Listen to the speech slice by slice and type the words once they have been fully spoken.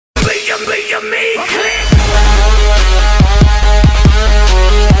Hello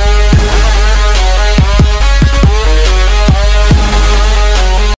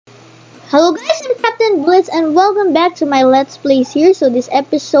guys, I'm Captain Blitz and welcome back to my Let's Play series. So this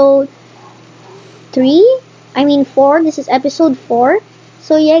episode 4. This is episode 4.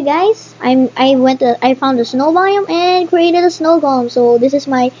 So yeah guys, I found a snow biome and created a snow golem. So this is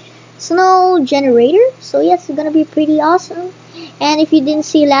my snow generator. So yes, it's gonna be pretty awesome. And if you didn't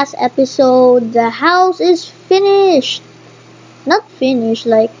see last episode, the house is finished. Not finished,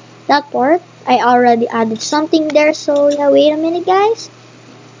 like that part. I already added something there. So yeah, wait a minute guys.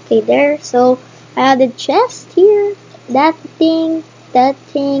 Okay, there. So I added chest here, that thing,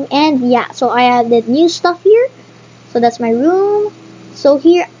 and yeah. So I added new stuff here. So that's my room. So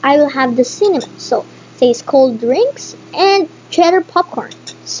here I will have the cinema. So it says cold drinks and cheddar popcorn.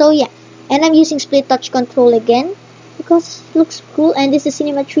 So yeah, and I'm using split touch control again because it looks cool. And this is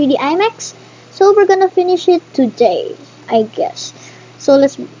Cinema 3D IMAX. So we're gonna finish it today, I guess. So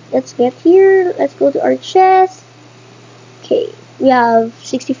let's get here. Let's go to our chest. Okay. We have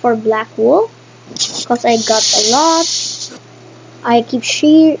 64 black wool because I got a lot. I keep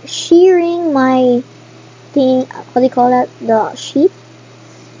shearing my thing. What do you call that? The sheep.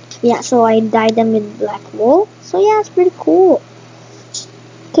 Yeah, so I dyed them with black wool. So yeah, it's pretty cool.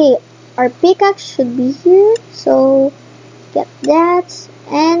 Okay, our pickaxe should be here. So get that,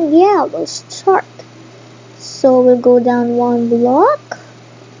 and yeah, we'll start. So we'll go down one block.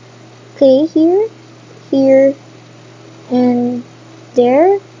 Okay, here, and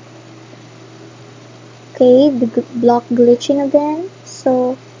there. Okay, the block glitching again,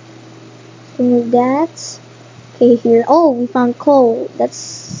 so remove that. Okay, here, oh, we found coal.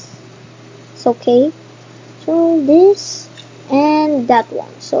 It's okay. So this and that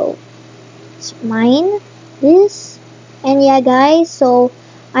one, so it's mine, this, and yeah guys, so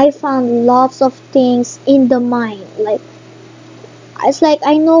I found lots of things in the mine. Like, it's like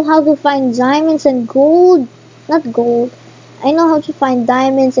I know how to find diamonds and gold. Not gold, I know how to find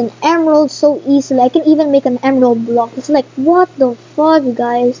diamonds and emeralds so easily. I can even make an emerald block. It's like, what the fuck,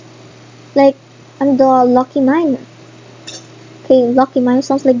 guys? Like, I'm the lucky miner. Okay, lucky miner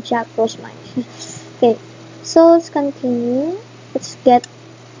sounds like Jack Frost mine. Okay, so let's continue. Let's get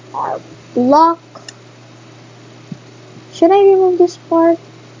our block. Should I remove this part?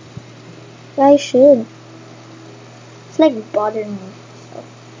 Yeah, I should. It's like bothering me. So,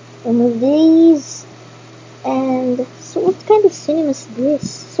 remove these. And so what kind of cinema is this?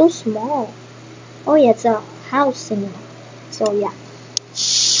 So small. Oh yeah, it's a house cinema. So yeah.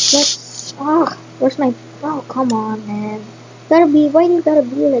 Where's my, oh come on man. Why do you gotta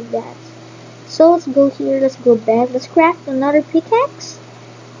be like that? So let's go here, let's go back, let's craft another pickaxe.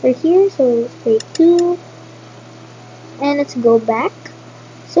 We're here, so let's create 2. And let's go back.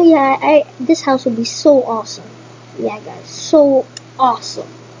 So yeah, this house will be so awesome. Yeah guys, so awesome.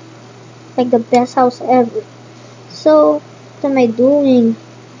 Like the best house ever. So what am I doing?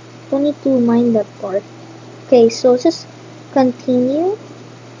 Don't need to mind that part. Okay, so just continue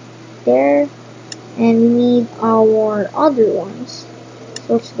there, and we need our other ones.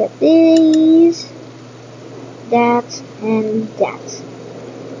 So let's get these, that, and that.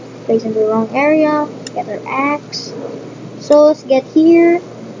 Place in the wrong area. Get our axe. So let's get here,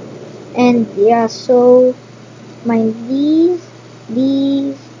 and yeah. So mind these,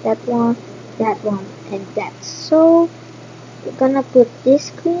 that one, and that. So we're gonna put this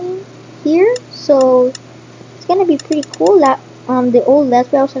screen here. So it's gonna be pretty cool. That the old Let's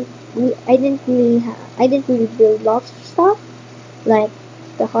Play house, I didn't really build lots of stuff like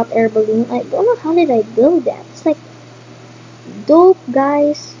the hot air balloon. I don't know how did I build that. It's like dope,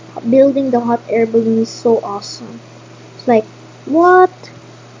 guys. Building the hot air balloon is so awesome. It's like, what?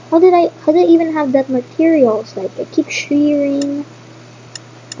 How did I even have that materials? Like, I keep shearing.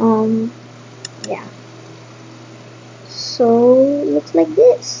 Yeah. So looks like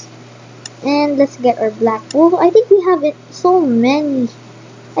this. And let's get our black wool. I think we have it so many.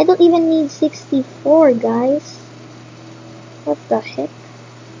 I don't even need 64, guys. What the heck?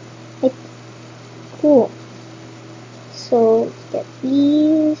 Cool. So let's get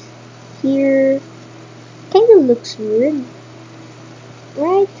these here. Kinda looks weird,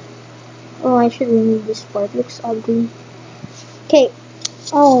 right? Oh, I should remove this part. Looks ugly. Okay.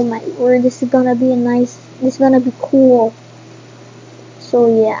 Oh my word, this is gonna be this is gonna be cool. So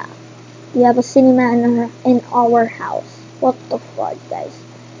yeah, we have a cinema in our house. What the fuck, guys?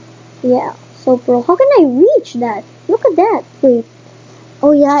 Yeah, so pro. How can I reach that? Look at that. Wait.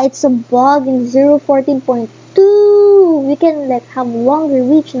 Oh yeah, it's a bug in 0.14.2. We can like have longer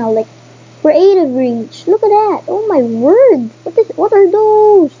reach now, like creative reach. Look at that. Oh my word. What are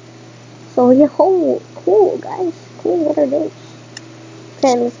those? So yeah, oh, cool, guys. Cool, what are those?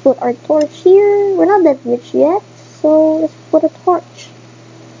 Okay, let's put our torch here. We're not that rich yet, so let's put a torch.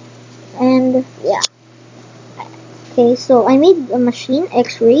 And yeah. Okay, so I made a machine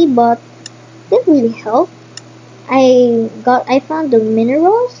X-ray, but didn't really help. I found the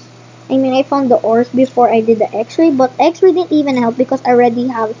minerals. I found the ores before I did the X-ray, but X-ray didn't even help because I already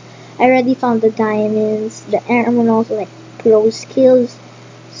found the diamonds, the emeralds, like pro skills.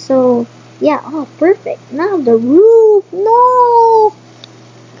 So yeah, oh perfect. Now the roof. No.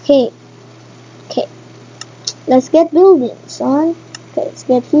 Okay, okay. Let's get building, son. Okay, let's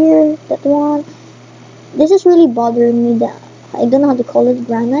get here. That one. This is really bothering me. That I don't know how to call it,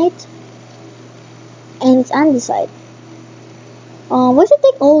 granite, and it's andesite. What's it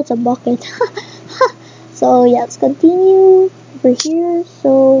take? Oh, it's a bucket. So yeah, let's continue over here.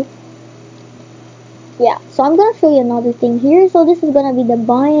 So yeah, so I'm gonna show you another thing here. So this is gonna be the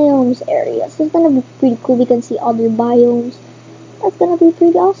biomes area. So it's gonna be pretty cool. We can see other biomes. That's gonna be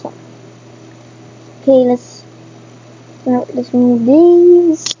pretty awesome. Okay, let's remove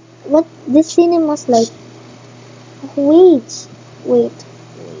these. What this cinema's like? Wait.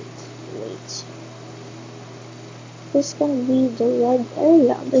 This is gonna be the red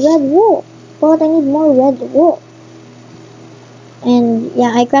area, the red wool. But I need more red wool. And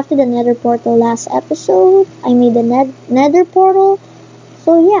yeah, I crafted a nether portal last episode. I made a nether portal.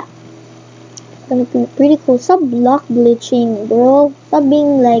 So yeah, it's gonna be pretty cool. Stop block glitching, bro. Stop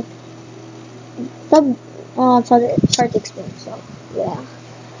being like, stop. Oh, it's hard to explain. So yeah.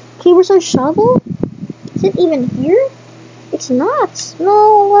 Okay, where's our shovel? Is it even here? It's not.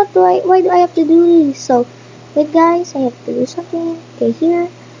 No, why do I have to do this? So, wait guys, I have to do something. Okay, here.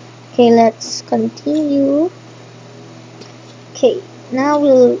 Okay, let's continue. Okay, now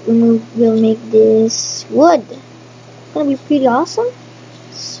we'll make this wood. It's gonna be pretty awesome.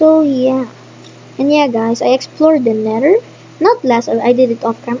 So yeah. And yeah guys, I explored the nether. Not last, I did it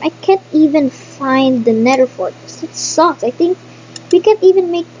off camera. I can't even find the nether fortress. It sucks. I think we can't even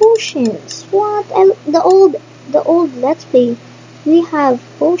make potions. What? The old Let's Play, we have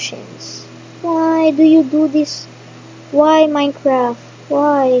potions. Why do you do this? Why Minecraft?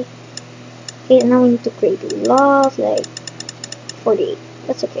 Why? Okay, now we need to create lots, like 48.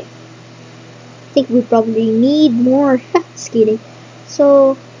 That's okay. I think we probably need more. Just kidding.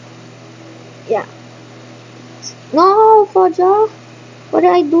 So, yeah. No, Faja! Why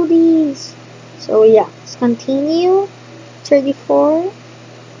did I do these? So, yeah. Let's continue. 34.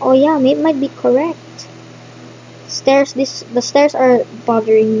 Oh, yeah. It might be correct. The stairs are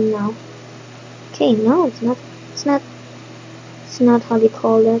bothering me now. Okay, no, it's not how they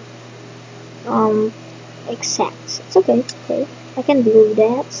call that. Exact. It's okay. I can do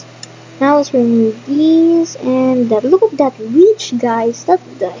that. Now let's remove these and that. Look at that reach, guys. That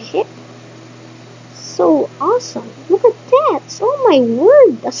the heck? So awesome. Look at that. Oh my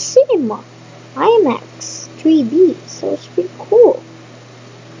word, a cinema. IMAX 3D. So it's pretty cool.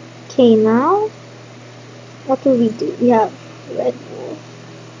 Okay, now what do? We have red wool.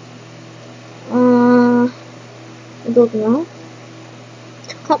 I don't know.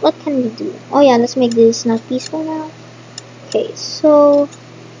 What can we do? Oh yeah, let's make this not peaceful now. Okay, so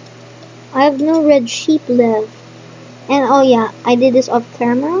I have no red sheep left. And oh yeah, I did this off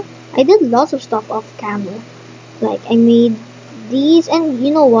camera. I did lots of stuff off camera. Like I made these, and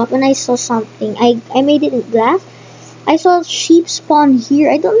you know what? When I saw something, I made it in glass. I saw sheep spawn here.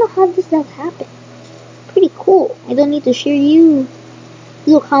 I don't know how does that happen. Pretty cool. I don't need to share you.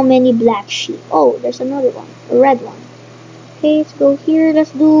 Look how many black sheep. Oh, there's another one. A red one. Okay, let's go here.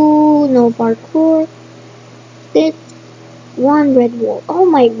 Let's do no parkour. Did one red wall. Oh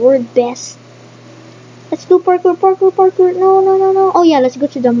my word, best. Let's do parkour. No. Oh yeah, let's go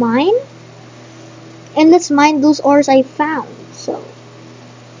to the mine. And let's mine those ores I found. So,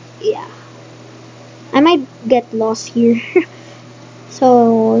 yeah. I might get lost here.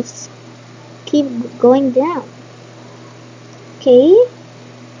 So, let's keep going down. Okay,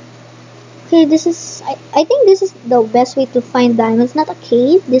 this is, I think this is the best way to find diamonds, not a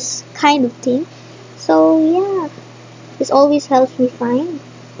cave, this kind of thing. So yeah, this always helps me find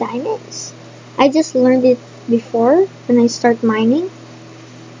diamonds. I just learned it before when I start mining,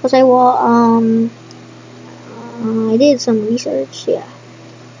 because I did some research. Yeah.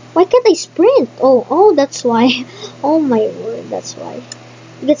 Why can't I sprint? Oh, that's why. Oh my word, that's why.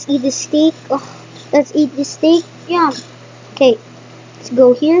 Let's eat the steak. Oh, let's eat the steak. Yeah. Okay, let's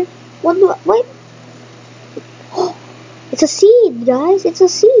go here. What? Oh, it's a seed, guys. It's a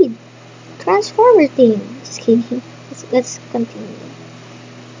seed. Transformer thing. Just kidding. Let's continue.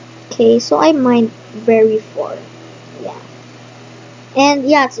 Okay, so I mined very far. Yeah. And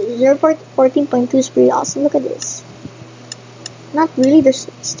yeah, it's 0.14.2 is pretty awesome. Look at this. Not really, there's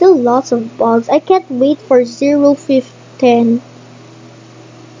still lots of bugs. I can't wait for 0.15.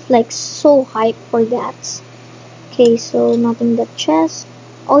 It's like so hype for that. Okay, so nothing but chest.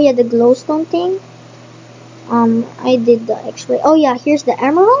 Oh yeah, the glowstone thing. I did the x-ray. Oh yeah, here's the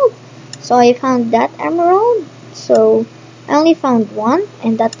emerald. So I found that emerald. So I only found one,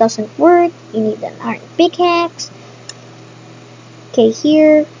 and that doesn't work. You need an iron pickaxe. Okay,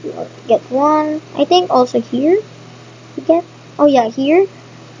 here you get one. I think also here you get. Oh yeah, here.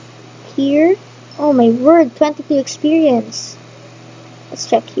 Oh my word, 22 experience. Let's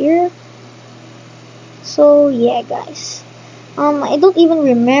check here. So yeah, guys. I don't even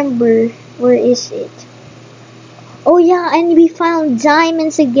remember where is it. Oh yeah, and we found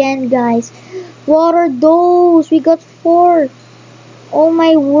diamonds again, guys. What are those? We got 4. Oh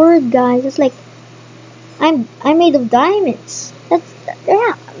my word, guys. It's like I'm made of diamonds.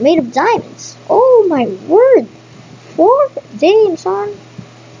 Yeah, made of diamonds. Oh my word. 4? Damn, son.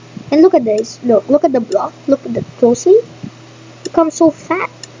 And look at this. Look at the block. Look at it closely. It becomes so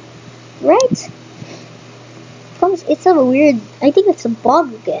fat, right? It's a weird. I think it's a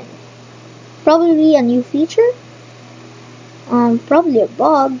bug again. Probably a new feature. Probably a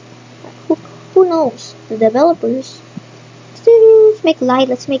bug. Who knows? The developers. Let's make light.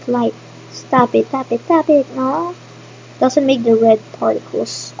 Let's make light. Tap it. No, doesn't make the red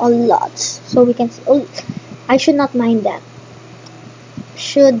particles a lot. So we can. Oh, I should not mind that.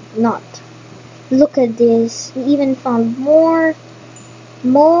 Should not. Look at this. We even found more.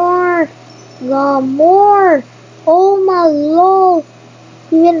 More. Oh my lord.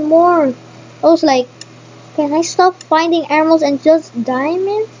 Even more. I was like, can I stop finding emeralds and just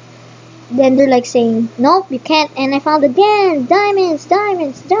diamonds? Then they're like saying, nope, you can't. And I found again diamonds.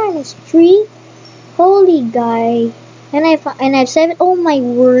 3. Holy guy. And I've 7. Oh my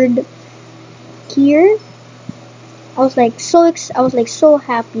word. Here, I was like so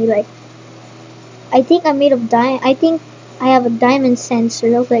happy. Like, I think I'm made of diamond. I think I have a diamond sensor.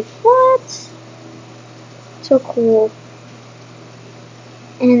 I was like, what? So cool.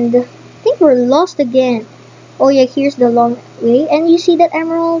 And I think we're lost again. Oh yeah, here's the long way. And you see that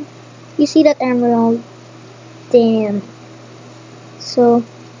emerald? Damn. So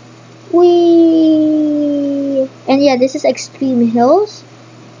and yeah, this is extreme hills.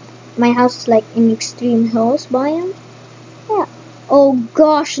 My house is like in extreme hills biome. Yeah. Oh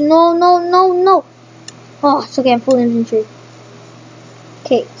gosh, no. Oh, it's okay, I'm full inventory.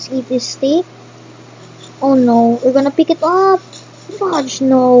 Okay, let's eat this steak. Oh no, we're gonna pick it up. Fudge,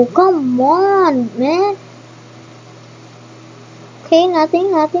 no, come on, man. Okay,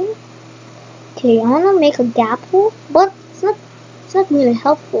 nothing. Okay, I wanna make a gap hole, but it's not really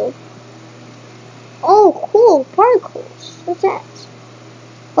helpful. Oh, cool, particles. What's that?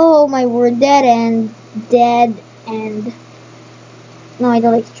 Oh my word, dead end. No, I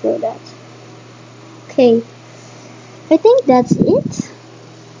don't like to throw that. Okay, I think that's it.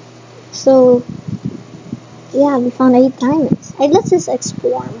 So, yeah, we found 8 diamonds. Let's just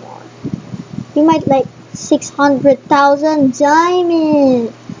explore more. We might like 600,000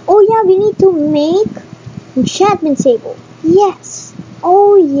 diamonds. Oh yeah, we need to make enchantment table. Yes.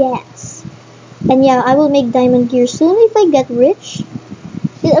 Oh yes. And yeah, I will make diamond gear soon if I get rich.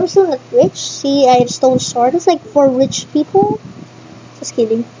 See, I'm still not rich. See, I have stone sword. It's like for rich people. Just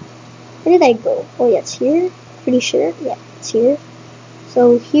kidding. Where did I go? Oh yeah, it's here. Pretty sure. Yeah, it's here.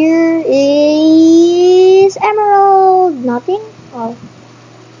 So here is emerald. Nothing. Oh.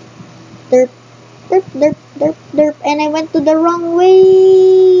 Derp. And I went to the wrong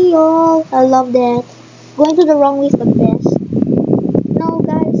way. Oh, I love that. Going to the wrong way is the best. No,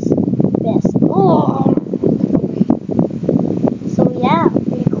 guys. Best. Oh. So yeah,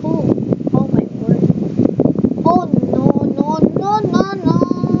 pretty cool. Oh my word. Oh no.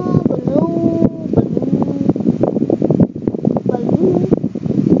 Balloon.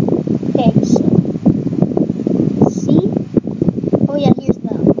 Okay, so see? Oh yeah, here's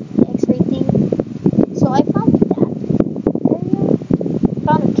the X-ray thing. So I found that area.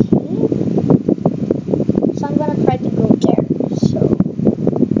 Found a cave. So I'm gonna try to go there. So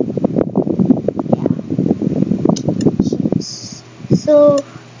yeah. Jeez. So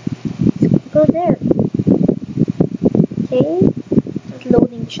go there. Okay. Just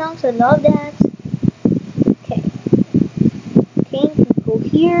loading chunks. I love that. Okay. Okay, go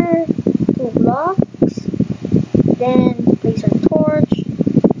here. 2 blocks. Then place our torch.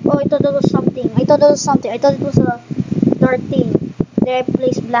 Oh, I thought it was something. I thought it was a dark thing. Then I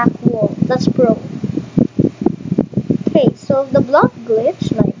placed black wall. That's pro. Okay, so if the block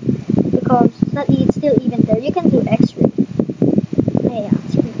glitch, like, because it's still even there, you can do X-ray.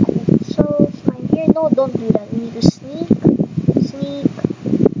 no, don't do that. We need to sneak, sneak,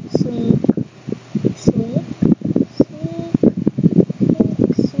 sneak, sneak, sneak,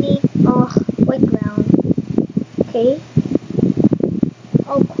 sneak, sneak. Oh, white ground. Okay.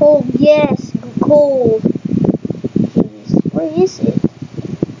 Oh, coal. Yes, coal. Jeez, where is it?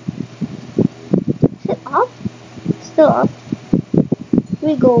 Is it up? Still up.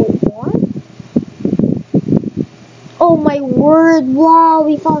 We go more. Oh my word! Wow,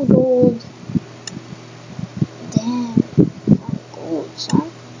 we found gold. Damn, we found gold,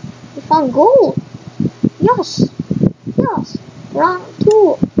 son. We found gold. Yes, yes. Round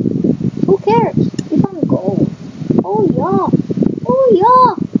 2. Who cares? We found gold. Oh yeah, oh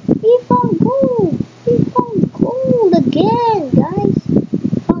yeah. We found gold. We found gold again, guys.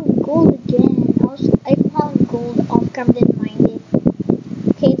 We found gold again. I found gold off camera, didn't mind it.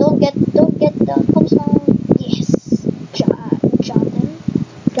 Okay, don't get the cobblestone. Yes, got him.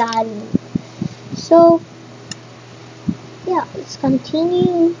 Got him. So yeah, let's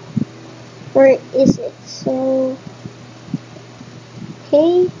continue. Where is it? So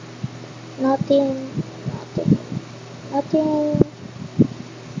okay, nothing.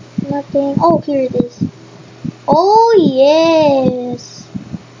 Oh, here it is. Oh yes,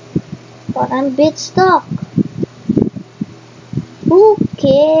 but I'm a bit stuck. Who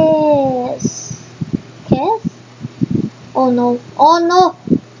cares? Cares? Oh no! Oh no!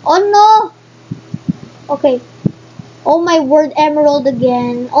 Oh no! Okay. Oh my word, emerald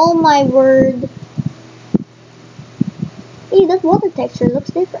again. Oh my word. Hey, that water texture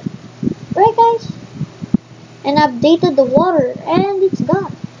looks different. Right, guys? And I updated the water and it's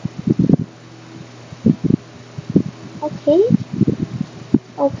gone. Okay.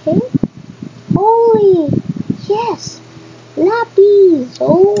 Okay. Holy. Yes. Lapis.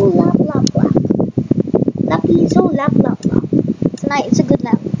 Oh, lap. Lapis. Oh, lap. It's nice. It's a good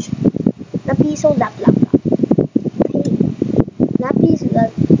language. Lapis. Oh, lap. Okay.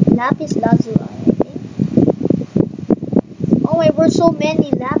 Lapis lazuli, I think. Oh my word, so many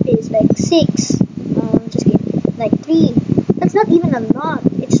lapis, like 6. Just kidding, like 3. That's not even a lot.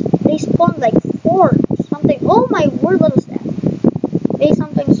 They spawn like 4 something. Oh my word, what was that? They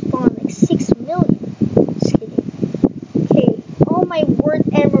sometimes spawn like 6 million. Just kidding. Okay. Oh my word,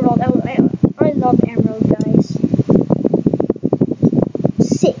 emerald. I love emerald, guys.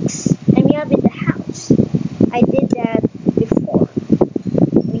 6, and we have in the house. I did that before.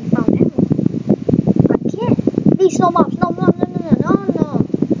 We found emerald. Again. Please, no mobs. No mobs.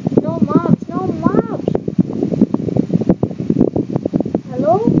 No mobs.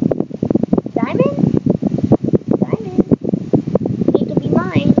 Hello? Diamond? Need to be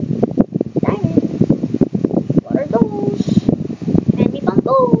mine. Diamond. What are those? And we found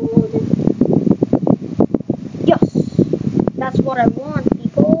gold. Yes. That's what I want,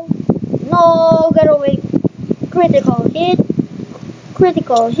 people. No, get away. Critical hit.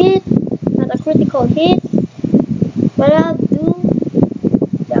 Not a critical hit. But I'll do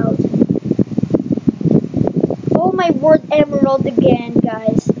 1,000. Oh my word, emerald again,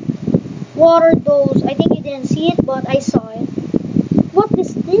 guys. What are those? I think you didn't see it, but I saw it. What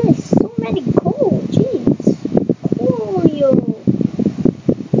is this? So many gold. Jeez. Coolio.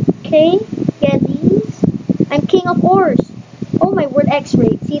 Okay, get these. I'm king of ores. Oh my word,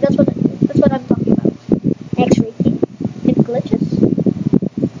 X-ray. See, that's what I'm talking about. X-ray king. It glitches.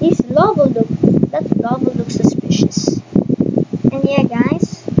 That lava looks suspicious. And yeah,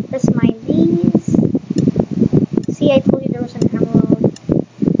 guys, let's mine these. See, I told you there was an emerald.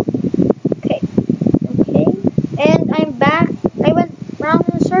 Okay. And I'm back. I went round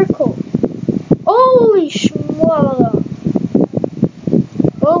in a circle. Holy schmola.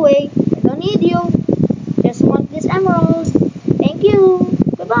 Go away. I don't need you. Just want this emerald. Thank you.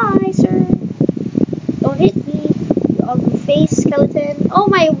 Goodbye, sir. Don't hit me. You ugly face skeleton. Oh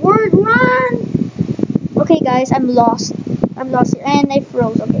my word, run! Okay, guys, I'm lost here, and I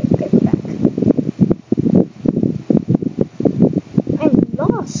froze. Okay, we're back. I'm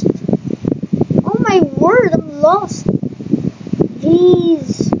lost. Oh my word, I'm lost.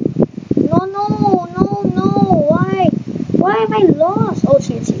 Jeez. No. Why am I lost? Oh,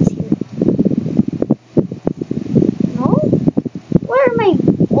 she's here. No? Where am I?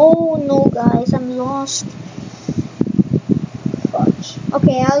 Oh no, guys, I'm lost. Fudge.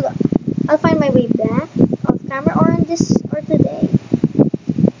 Okay, I'll find my way back off camera or today.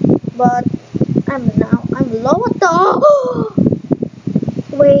 But I'm low at the.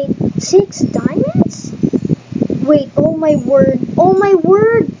 Wait, 6 diamonds? Wait, oh my word.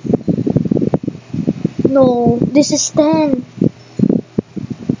 No, this is 10.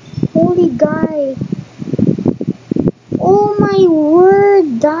 Holy guy. Oh my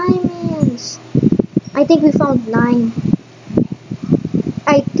word, diamonds. think we found 9.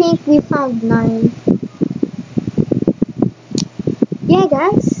 I think we found 9. Yeah,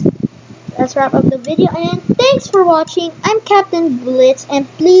 guys. Let's wrap up the video, and thanks for watching. I'm Captain Blitz, and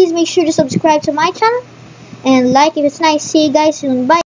please make sure to subscribe to my channel and like if it's nice. See you guys soon. Bye.